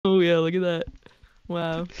yeah, look at that.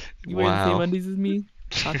 Wow. You wearing the same Wow. undies as me?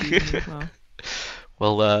 Copy of me. Wow.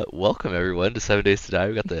 Well, welcome everyone to 7 Days to Die.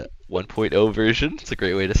 We got the 1.0 version. It's a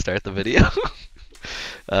great way to start the video.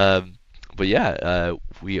 um, but yeah,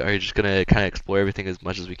 we are just gonna kind of explore everything as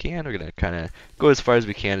much as we can. We're gonna kind of go as far as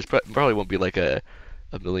we can. It probably won't be like a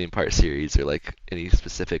million part series or like any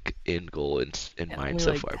specific end goal in Yeah, mind only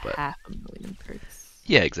so like far, but half a million parts.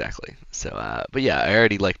 yeah, exactly. So, but yeah, I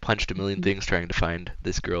already like punched a million Mhm. things trying to find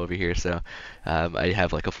this girl over here. So, I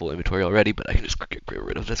have like a full inventory already, but I can just get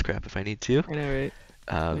rid of this crap if I need to. I know, right?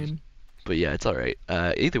 Um, Lame. but yeah, it's all right.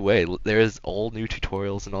 Either way, there is all new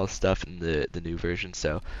tutorials and all this stuff in the new version.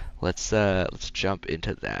 So let's jump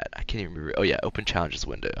into that. I can't even remember. Oh yeah, open challenges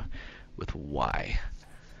window with Y.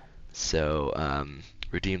 So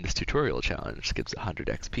redeem this tutorial challenge. It gives 100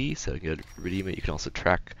 XP. So you can go redeem it. You can also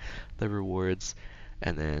track the rewards.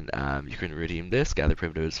 And then you can redeem this, gather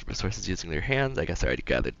primitive resources using their hands. I guess I already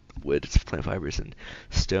gathered wood, plant fibers, and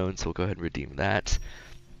stone, so we'll go ahead and redeem that.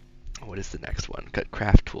 What is the next one? Got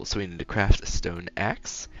craft tools. So we need to craft a stone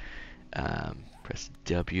axe. Press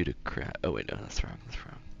W to craft. Oh wait, no, that's wrong. That's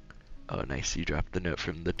wrong. Oh, nice. You dropped the note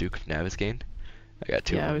from the Duke of Navisgain. I got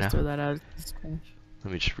two of Yeah, I them always now. throw that out as trash.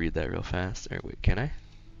 Let me just read that real fast. Or wait, can I?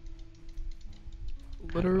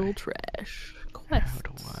 How do Literal I? trash. How do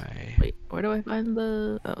Quests. I? Wait, where do I find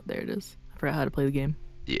the... Oh, there it is. I forgot how to play the game.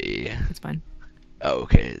 Yeah, yeah, yeah. It's fine. Oh,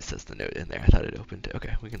 okay. It says the note in there. I thought it opened.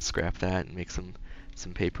 Okay, we can scrap that and make some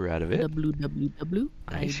paper out of it. WWW.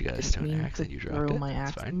 I Nice. You got a didn't stone mean axe to and you dropped throw it. my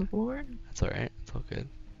That's axe on fine. the floor. That's all right. It's all good.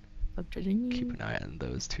 Stop judging Keep me. an eye on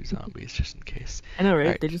those two zombies just in case. I know, All right?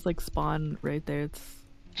 right. They just like spawn right there. It's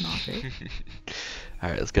not fair. All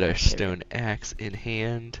right, let's get our Okay, right. stone axe in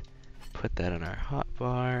hand. Put that on our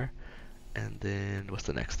hotbar. And then what's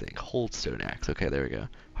the next thing? Hold stone axe. Okay, there we go.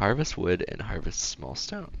 Harvest wood and harvest small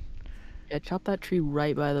stone. Yeah, chop that tree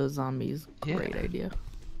right by those zombies. Great Yeah, idea.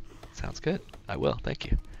 sounds good. I will. Thank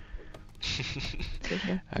you. It's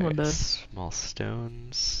okay. All right, small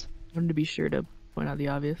stones. Wanted to be sure to point out the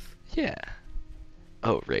obvious. Yeah.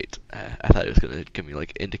 Oh, right. I thought it was gonna give me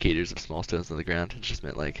like indicators of small stones on the ground. It just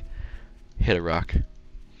meant like hit a rock. All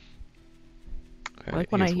I right,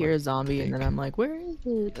 like when I here's hear one. a zombie I and then think I'm like, where is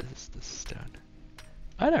it? this is stone.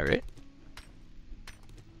 I know, right?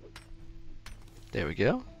 There we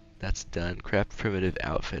go. That's done. Craft primitive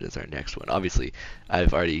outfit is our next one. Obviously,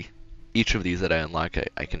 I've already each of these that I unlock,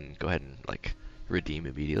 I can go ahead and like redeem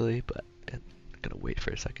immediately, but I'm gonna wait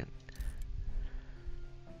for a second.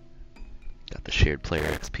 Got the shared player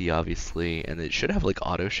XP obviously, and it should have like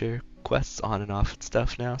auto share quests on and off and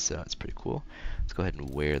stuff now, so that's pretty cool. Let's go ahead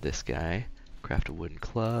and wear this guy. Craft a wooden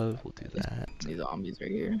club. We'll do that. These zombies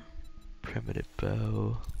right here. Primitive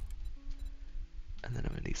bow. And then I'm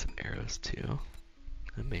gonna need some arrows too.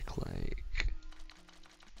 And make like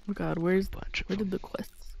Oh god, a where bunch of did them. the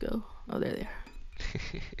quests go? Oh, there they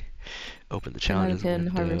are. Open the 10 out of challenges 10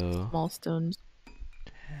 harvest window. small stones.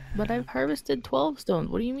 But I've harvested 12 stones.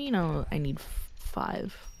 What do you mean I need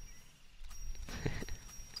 5?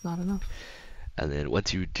 It's not enough. And then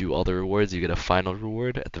once you do all the rewards, you get a final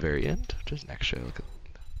reward at the very end, which is an extra like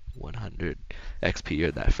 100 XP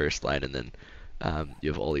or that first line, and then you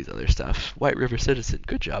have all these other stuff. White River Citizen,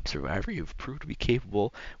 good job, survivor. You've proved to be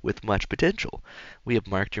capable with much potential. We have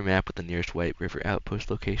marked your map with the nearest White River outpost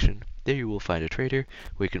location. There you will find a trader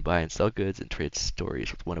where you can buy and sell goods and trade stories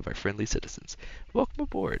with one of our friendly citizens. Welcome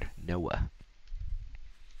aboard, Noah.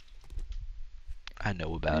 I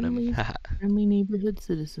know about him. Friendly neighborhood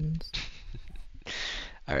citizens.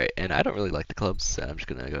 Alright, and I don't really like the clubs, so I'm just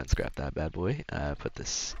gonna go ahead and scrap that bad boy. Put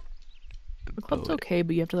this The bow club's in. okay,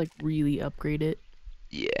 but you have to like really upgrade it.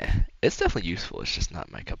 Yeah, it's definitely useful. It's just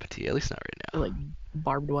not my cup of tea, at least not right Or, now. like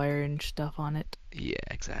barbed wire and stuff on it. Yeah,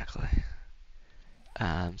 exactly.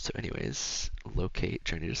 So anyways, locate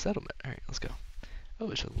journey to settlement. Alright, let's go. Oh,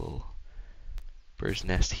 there's a little bird's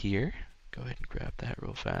nest here. Go ahead and grab that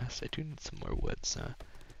real fast. I do need some more wood, so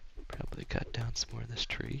probably cut down some more of this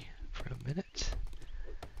tree for a minute.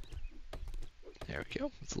 There we go.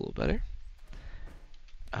 It's a little better.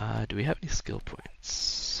 Do we have any skill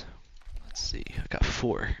points? Let's see. I got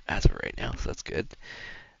 4 as of right now, so that's good.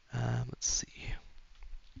 Let's see.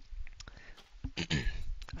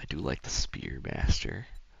 I do like the Spear Master.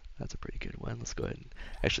 That's a pretty good one. Let's go ahead and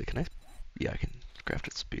actually, can I? Yeah, I can craft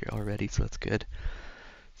a spear already, so that's good.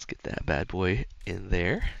 Let's get that bad boy in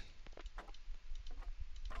there.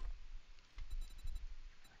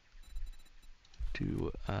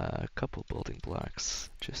 Do a couple building blocks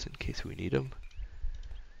just in case we need them.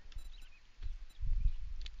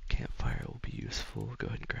 Campfire will be useful. Go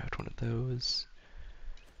ahead and craft one of those.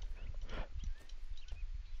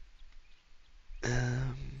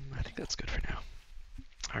 think that's good for now.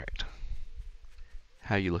 All right.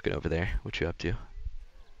 How you looking over there? What you up to?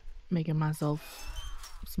 Making myself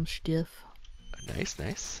some stiff. Nice,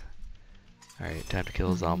 nice. All right, time to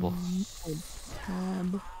kill a zombie. Hold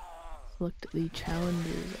tab. Select the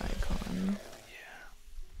challenges icon.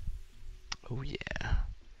 Oh yeah.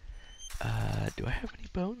 Do I have any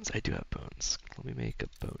bones? I do have bones. Let me make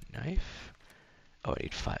a bone knife. Oh, I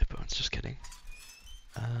need 5 bones. Just kidding.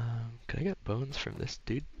 Can I get bones from this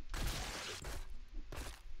dude?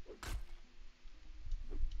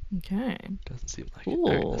 Okay. Doesn't seem like it.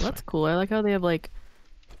 All right, Cool. that's That's fine. cool. I like how they have like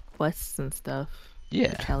quests and stuff. Or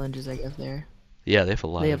Yeah, challenges, I guess there. yeah. They have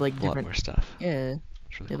They have like a lot different, more stuff. yeah.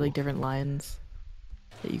 It's really They have like cool. different lines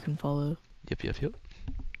that you can follow. Yep, yep, yep.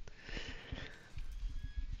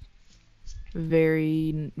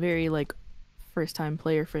 Very, very like first time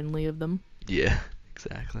player friendly of them. Yeah,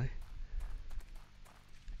 exactly.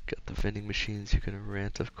 Got the vending machines you can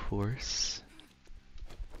rent, of course.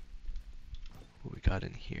 What we got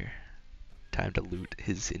in here? Time to loot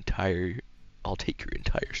his entire. I'll take your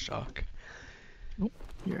entire stock. Oh,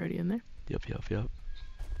 you're already in there. Yep, yep, yep.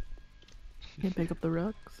 Can't pick up the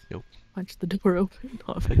rocks. Nope. Punch the door open,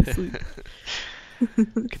 obviously.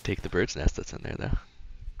 Can take the bird's nest that's in there though.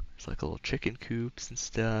 There's like little chicken coops and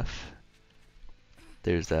stuff.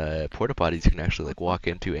 There's porta potties you can actually like walk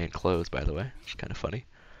into and close, by the way, which is kind of funny.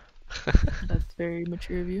 That's very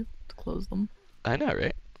mature of you to close them. I know,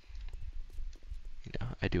 right? You know,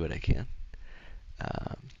 I do what I can.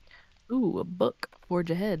 Um, Ooh, a book.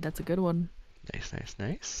 Forge Ahead. That's a good one. nice, nice,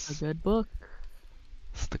 A nice. good book.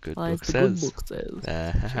 That's the good As book the good says. book says.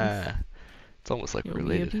 Uh, it's almost like You we're owe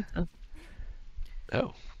me a related. pizza.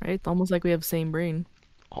 Oh, Right? It's almost like we have same brain.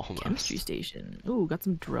 Chemistry almost. station. Ooh, got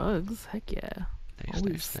some drugs. Heck yeah. Nice,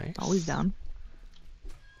 nice, Always nice. down.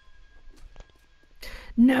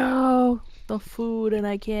 No! The food and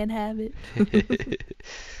I can't have it.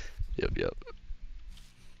 Yep, yep.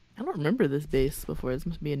 I don't remember this base before. This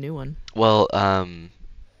must be a new one. Well,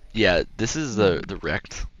 yeah, this is Hmm. the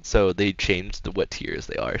wrecked. So they changed the what tiers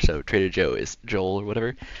they are. So Trader Joe is Joel or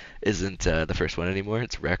whatever isn't the first one anymore.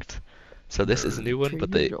 It's wrecked. So this is a new one,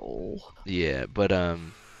 but Trader Joel. yeah, but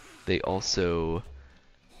they also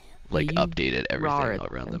Yeah, like you updated raw everything it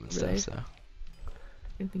around them and over stuff. there. So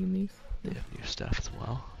Anything in these? they No. have new stuff as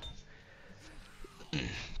well.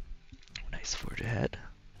 Nice forge ahead.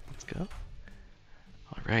 Let's go.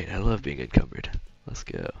 All right, I love being encumbered. Let's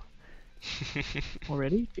go.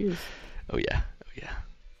 Already? Cheers. Oh yeah, oh yeah.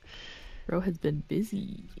 Bro has been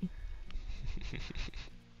busy.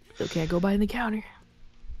 Still can't go by the counter.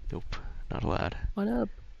 Nope, not allowed. What up?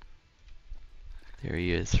 There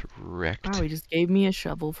he is, Wow, wrecked. he just gave me a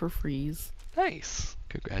shovel for freeze. Nice.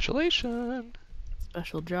 Congratulations.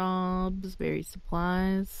 Special jobs, varied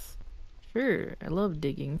supplies. Sure, I love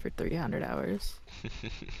digging for 300 hours.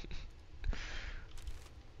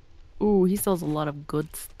 Ooh, he sells a lot of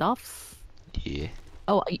good stuffs. Yeah,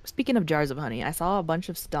 Oh, speaking of jars of honey, I saw a bunch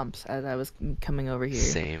of stumps as I was coming over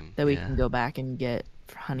here same. that we Yeah, can go back and get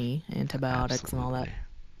for honey, antibiotics, and all that. absolutely.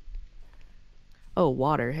 Oh,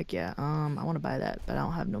 water, heck yeah. I want to buy that, but I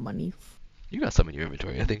don't have no money. You got some in your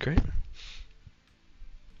inventory, I think, right?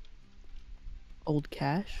 Old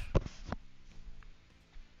cash.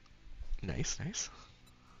 Nice, nice.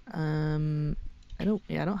 Um, I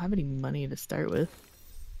don't have any money to start with.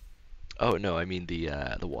 Oh no, I mean the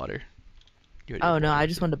water. You already Oh have no, water. I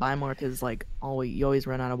just wanted to buy more because like you always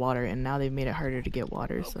run out of water, and now they've made it harder to get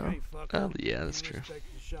water. So Okay, fucker. Oh yeah, that's You true.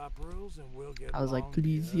 respect the shop rules and we'll get I was like, along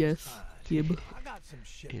please, just yes, fine. Gib. I got some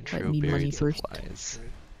shit. I Intro need money berries first. supplies.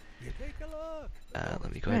 You take a look.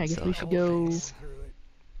 Let me go Yeah, ahead I and guess sell we a should couple go things.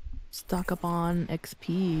 stock up on XP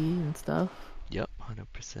and stuff. Yep,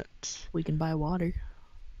 100%. We can buy water.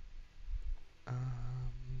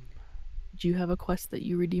 Um, Do you have a quest that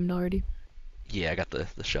you redeemed already? yeah, I got the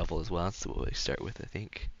shovel as well. That's what we start with, I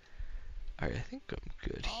think. Alright, I think I'm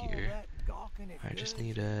good here. I just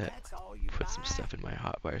need to put some stuff in my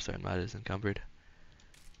hotbar so I'm not as encumbered.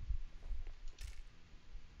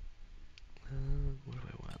 What do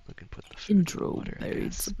I want? I can put the food in the Intro water, I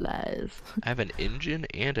buried guess. supplies. I have an engine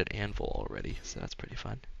and an anvil already, so that's pretty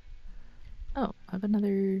fun. Oh, I have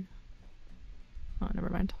another. Oh, never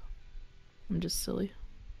mind. I'm just silly.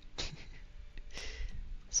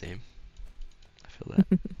 Same. I feel that.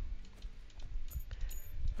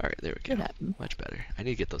 Alright, there we It go. happened. Much better. I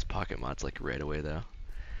need to get those pocket mods like right away though.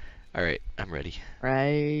 Alright, I'm ready.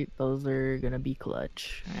 Right, those are gonna be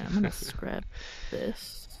clutch. Alright, I'm gonna scrap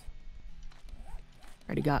this.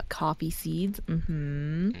 Already got coffee seeds.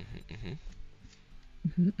 Mm-hmm. Mm-hmm, mm-hmm.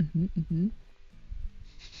 Mm-hmm, mm-hmm, mm-hmm.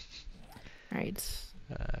 Alright.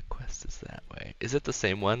 Quest is that way. Is it the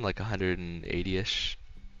same one, like 180-ish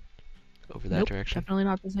over that Nope, direction? definitely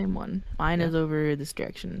not the same one. Mine No? is over this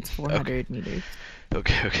direction. It's Okay. 400 meters.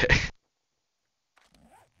 Okay, okay.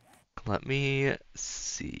 Let me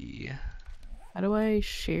see. How do I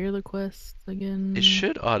share the quests It again?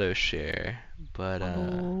 should auto share, but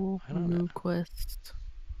Toggle, I don't know. remove quest,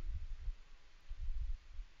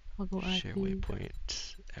 toggle Share active.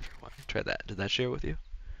 waypoint, everyone. Try that. Did that share with you?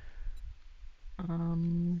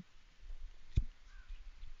 Um,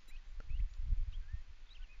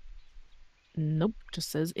 nope, just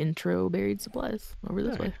says intro buried supplies over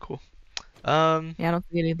this Alright, way. cool. Yeah, I don't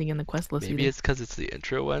see anything in the quest list Maybe either. it's because it's the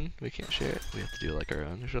intro one. We can't share it. We have to do like our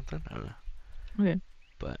own or something. I don't know. Okay.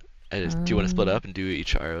 But do you want to split Um, up and do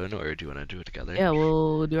each our own, or do you want to do it together? yeah,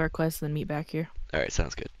 we'll do our quest and then meet back here. Alright,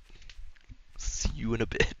 sounds good. See you in a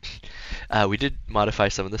bit. We did modify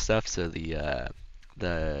some of the stuff, so the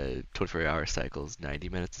 24-hour cycle is 90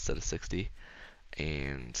 minutes instead of 60.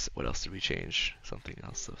 And what else did we change? Something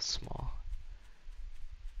else so small.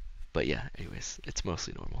 But yeah, anyways, it's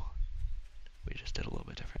mostly normal. We just did a little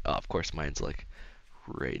bit different. Oh, of course, mine's like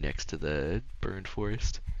right next to the burned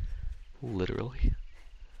forest. Literally.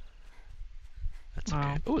 That's okay.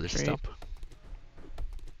 Wow, Oh, there's a great. stump.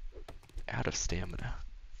 Out of stamina.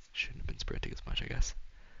 Shouldn't have been sprinting as much, I guess.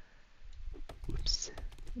 Whoops.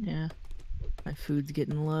 Yeah, my food's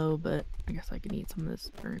getting low, but I guess I can eat some of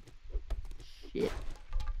this burnt shit.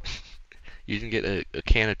 You didn't get a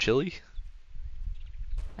can of chili?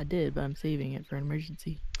 I did, but I'm saving it for an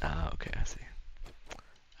emergency. Ah, okay, I see.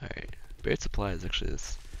 Alright. Buried supply is actually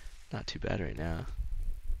this not too bad right now.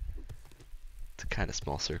 It's a kind of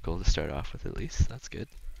small circle to start off with at least. That's good.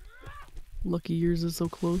 Lucky yours is so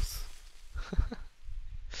close.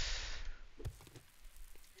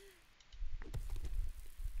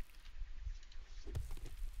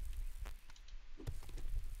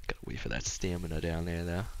 Gotta wait for that stamina down there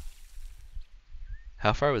though.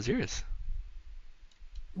 How far was yours?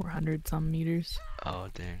 400 some meters. Oh,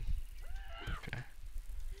 dang. Okay.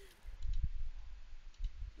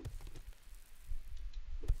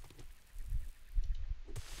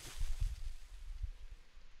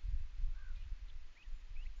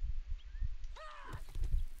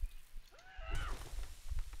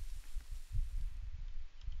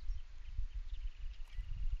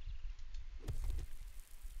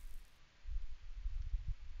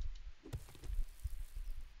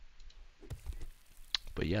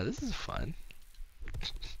 But yeah, this is fun.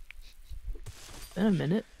 Been a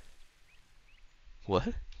minute. What?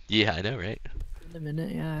 Yeah, I know, right? Been a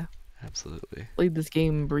minute, yeah. Absolutely. Played this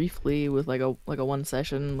game briefly with like a one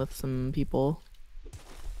session with some people,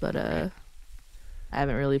 but Right. I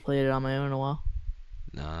haven't really played it on my own in a while.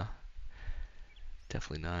 Nah,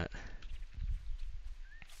 definitely not.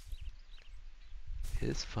 It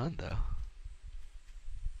is fun though.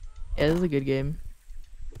 Yeah, this is a good game.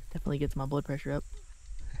 Definitely gets my blood pressure up.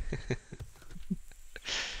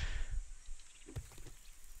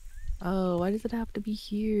 Oh, why does it have to be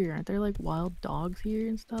here? Aren't there like wild dogs here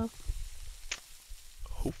and stuff?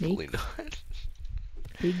 Hopefully Snakes, not.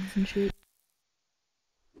 pigs and shit.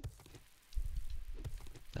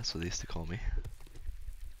 That's what they used to call me.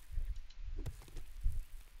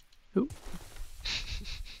 Who?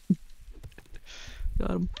 Got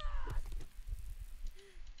him.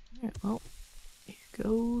 Alright, well, here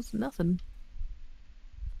goes nothing.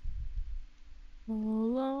 I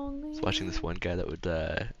was watching this one guy that would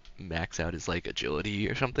max out his like agility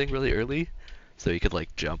or something really early, so he could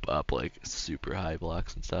like jump up like super high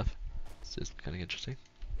blocks and stuff. It's just kind of interesting.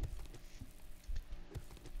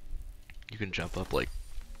 You can jump up like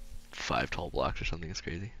 5 tall blocks or something. It's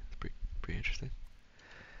crazy. It's pretty interesting.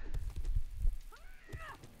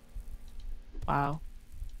 Wow,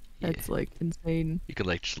 Yeah. that's like insane. You can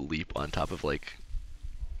like just leap on top of like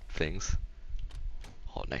things.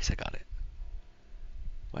 Oh, nice! I got it.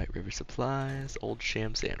 White River Supplies, Old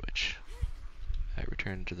Sham Sandwich. I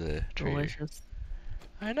return to the trader. Delicious.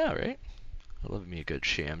 I know, right? I love me a good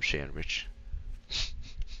sham sandwich.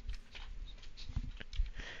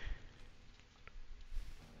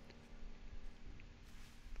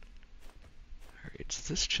 Alright, does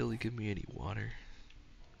this chili give me any water?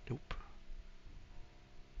 Nope.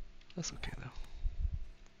 That's okay though.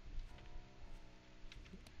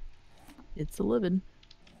 It's a living.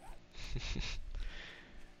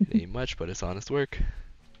 It ain't much, but it's honest work.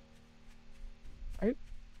 Right?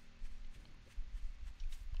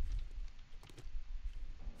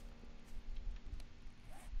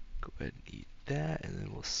 Go ahead and eat that, and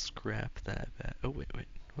then we'll scrap that back. Oh, wait.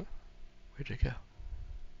 What? Where'd it go?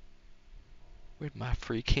 Where'd my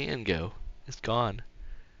free can go? It's gone.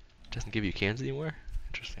 Doesn't give you cans anymore?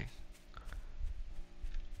 Interesting.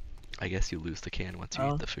 I guess you lose the can once you eat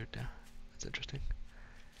Oh. the food now. That's interesting.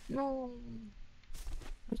 No.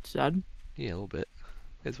 That's sad. Yeah, a little bit.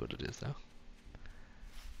 Is what it is though.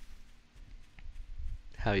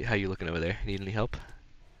 How you looking over there? Need any help?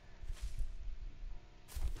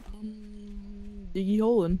 Diggy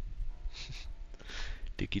holein'.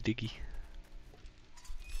 Diggy diggy.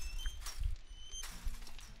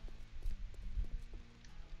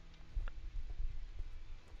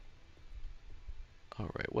 All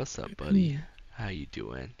right, what's up, buddy? How you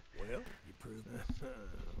doing? Well, you proved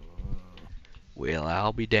Well,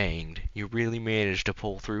 I'll be danged. You really managed to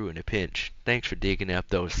pull through in a pinch. Thanks for digging up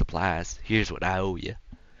those supplies. Here's what I owe you.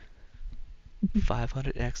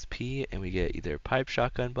 500 XP, and we get either pipe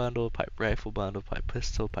shotgun bundle, pipe rifle bundle, pipe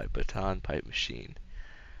pistol, pipe baton, pipe machine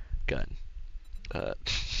gun.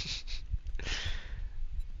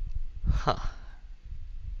 Huh.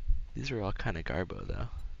 These are all kind of garbo, though.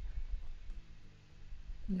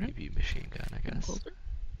 Maybe machine gun, I guess. Closer?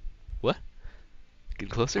 What? Getting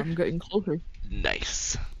closer? I'm getting closer.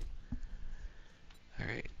 Nice.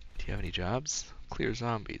 Alright, do you have any jobs? Clear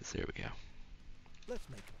zombies, there we go. let's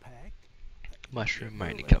make a pact. Mushroom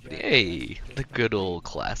Mining Company. Hey, the good old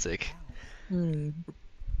classic.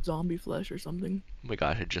 Zombie flesh or something. Oh my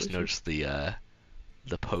gosh, I just noticed the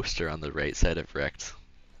poster on the right side of Wrecked.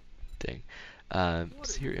 Dang.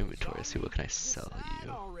 See your inventory, see what can I sell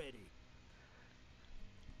you.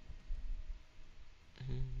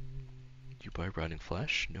 You buy rotting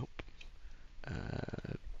flesh? Nope.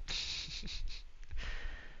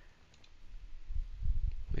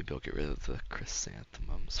 Maybe I'll get rid of the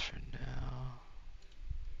chrysanthemums for now.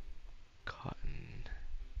 Cotton.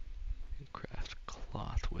 And craft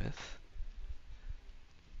cloth with.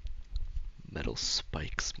 Metal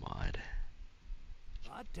spikes mod.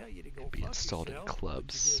 I'd tell you to go Be fuck installed in yourself, but you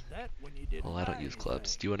clubs. did that when you didn't Well, I don't buy use clubs.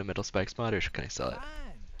 anything. Do you want a metal spikes mod, or can I sell it? Fine,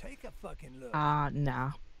 take a fucking look.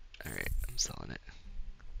 Nah. Alright, I'm selling it.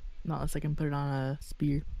 Not unless I can put it on a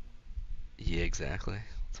spear. Yeah, exactly.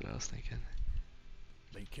 That's what I was thinking.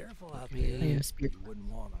 Be careful out Me- there. I am spear. You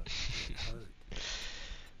wouldn't want to get hurt.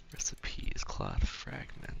 Recipes, cloth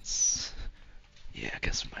fragments. Yeah, I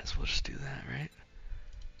guess we might as well just do that, right?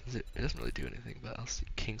 It doesn't really do anything, but I'll see.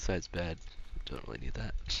 King size bed. Don't really need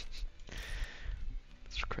that.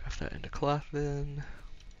 Let's craft that into cloth then.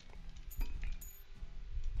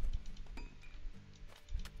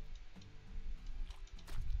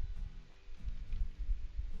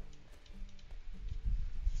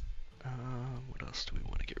 What else do we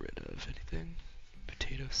want to get rid of? Anything?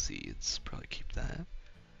 Potato seeds. Probably keep that.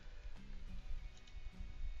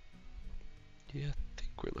 Yeah, I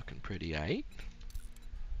think we're looking pretty aight.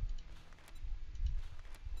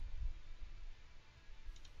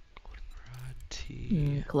 Goldenrod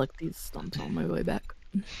tea. Collect these stumps on my way back.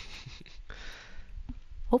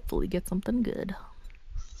 Hopefully get something good.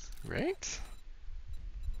 Right?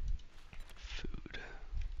 Food.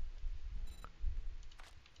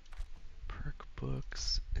 Perk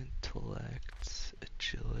books, intellect,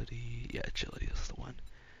 agility. Yeah, agility is the one.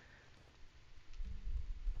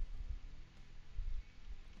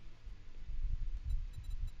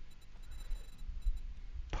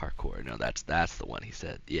 Parkour. No, that's the one he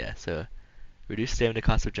said. Yeah, so reduce stamina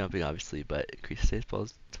cost of jumping, obviously, but increase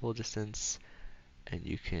full distance, and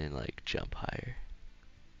you can like jump higher.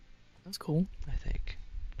 That's cool. I think.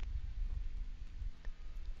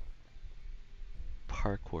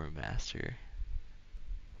 Parkour master.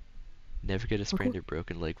 Never get a sprained or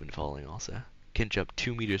broken leg when falling. Also, can jump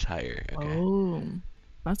 2 meters higher. Okay. Oh,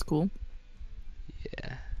 that's cool.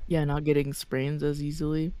 Yeah. Yeah, not getting sprains as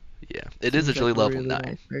easily. Yeah. It is Seems agility like a level really 9,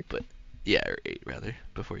 nice perk. but yeah, or 8 rather,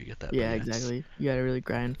 before you get that. Yeah, but it's exactly. You gotta really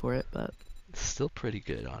grind for it, but still pretty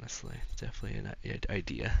good, honestly. It's definitely an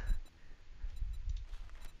idea.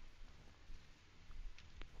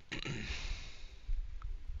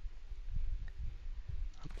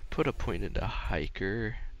 Put a point into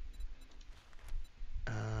hiker.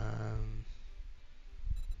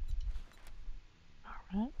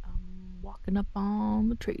 alright, I'm walking up on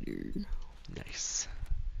the trader. Nice.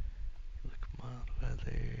 Look, mild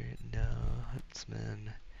weather. No,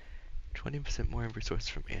 huntsman. 20% more resources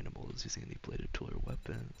from animals using any bladed tool or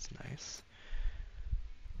weapon. That's nice.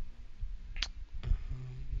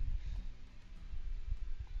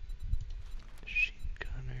 Machine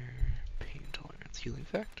gunner. Pain tolerance. Healing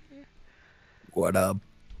factor. What up?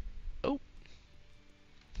 Oh.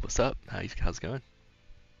 What's up? How's it going?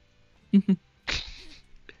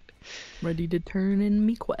 Ready to turn in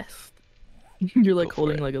me quest. You're like Go for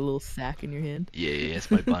holding it. like a little sack in your hand. Yeah,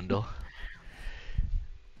 it's my bundle.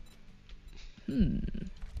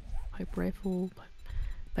 Pipe rifle.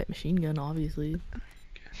 Pipe machine gun, obviously.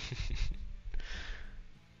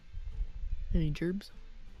 Any gerbs?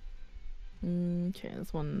 Okay,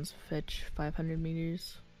 this one's fetch 500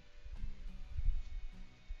 meters.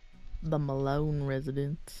 The Malone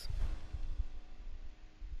residence.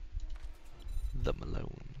 The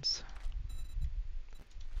Malones.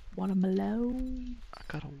 What a Malone. I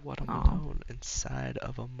got a Aw. watermelon inside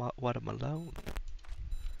of a watermelon.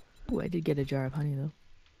 Ooh, I did get a jar of honey though.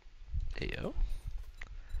 Ayo.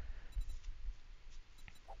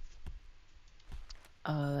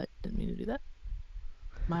 Didn't mean to do that.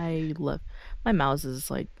 My mouse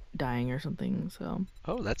is like dying or something, so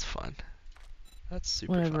Oh, that's fun. That's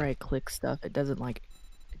super whenever fun. I click stuff, it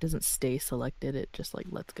doesn't stay selected. It just like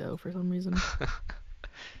lets go for some reason.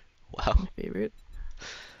 Wow, My favorite.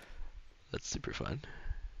 that's super fun.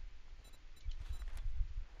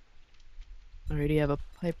 I already have a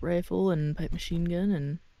pipe rifle and pipe machine gun,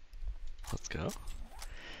 and Let's go.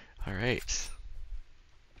 All right.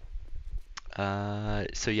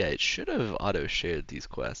 So yeah, it should have auto-shared these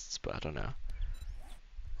quests, but I don't know.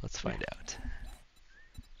 Let's find out.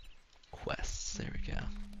 Quests, there we go.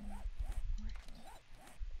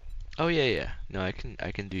 Oh yeah. No, I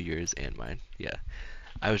can do yours and mine. Yeah.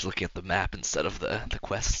 I was looking at the map instead of the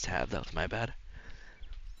quests tab. That was my bad.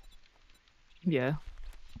 yeah.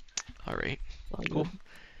 All right. All Cool. good.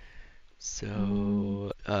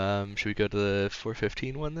 So, should we go to the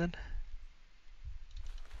 415 one then?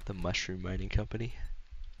 The Mushroom Mining Company.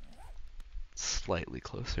 Slightly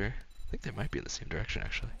closer. I think they might be in the same direction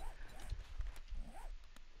actually.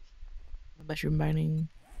 Mushroom mining.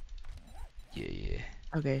 Yeah.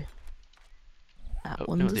 Okay. That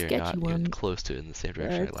Oh, no, one's a they're sketchy not one. even close to it in the same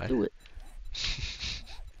direction. Let's I lied. do it.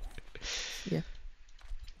 Yeah.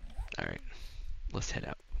 Alright, let's head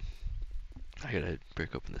out. I gotta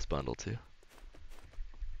break open this bundle too.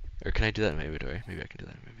 Or can I do that in my inventory? Maybe I can do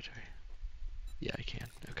that in my inventory. Yeah, I can.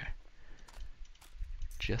 Okay.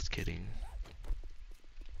 Just kidding.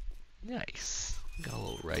 Nice. Got a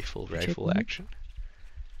little rifle Checking it. action.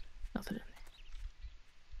 Nothing in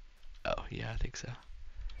Oh, yeah, I think so.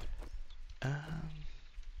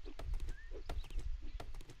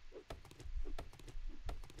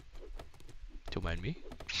 Don't mind me.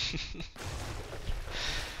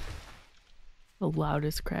 the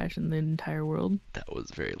loudest crash in the entire world. That was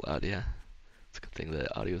very loud, yeah. It's a good thing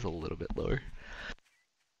the audio is a little bit lower.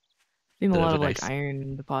 Seen a Bit of lot a of nice like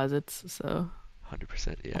iron deposits, so 100%,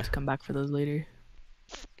 I'll yeah. have to come back for those later.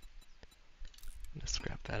 I'm gonna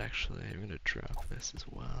scrap that actually. I'm gonna drop this as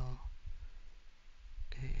well.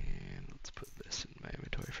 And let's put this in my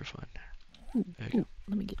inventory for fun. There we go.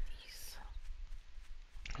 Let me get these.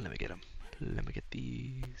 Let me get them. Let me get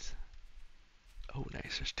these. Oh,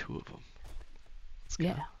 nice. There's 2 of them. Let's go.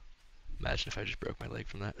 Yeah. Imagine if I just broke my leg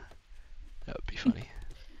from that. That would be funny.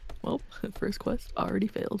 Well, first quest already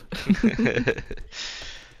failed. Just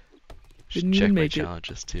Didn't check even my make it.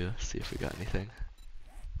 challenges too. See if we got anything.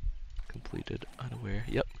 Completed unaware.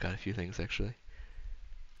 Yep, got a few things actually.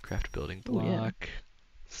 Craft building Oh, yeah. block.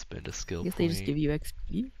 Spend a skill I guess point. they just give you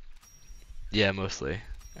XP. Yeah, mostly.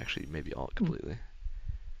 Actually, maybe all completely.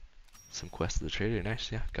 Some quests of the trader.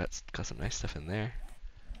 Nice, yeah. Got some nice stuff in there.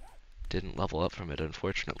 Didn't level up from it,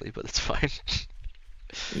 unfortunately, but it's fine.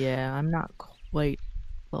 Yeah, I'm not quite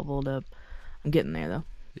leveled up. I'm getting there though.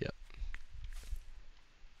 Yep.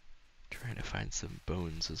 Trying to find some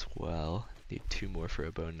bones as well. Need 2 more for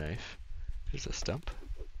a bone knife. There's a stump.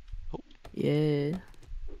 Yeah.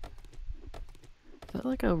 Is that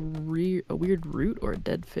like a weird root or a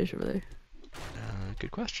dead fish over there?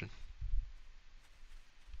 Good question.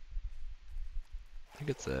 I think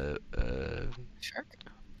it's a Shark.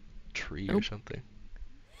 tree or Nope. something.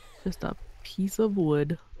 Just a piece of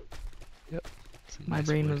wood. Yep. Some My nice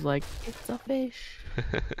brain wood. was like, it's a fish.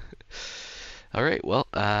 Alright, well,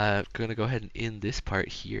 gonna go ahead and end this part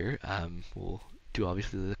here. We'll do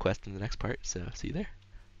obviously the quest in the next part, so see you there.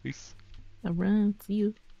 Peace. Alright, see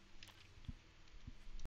you.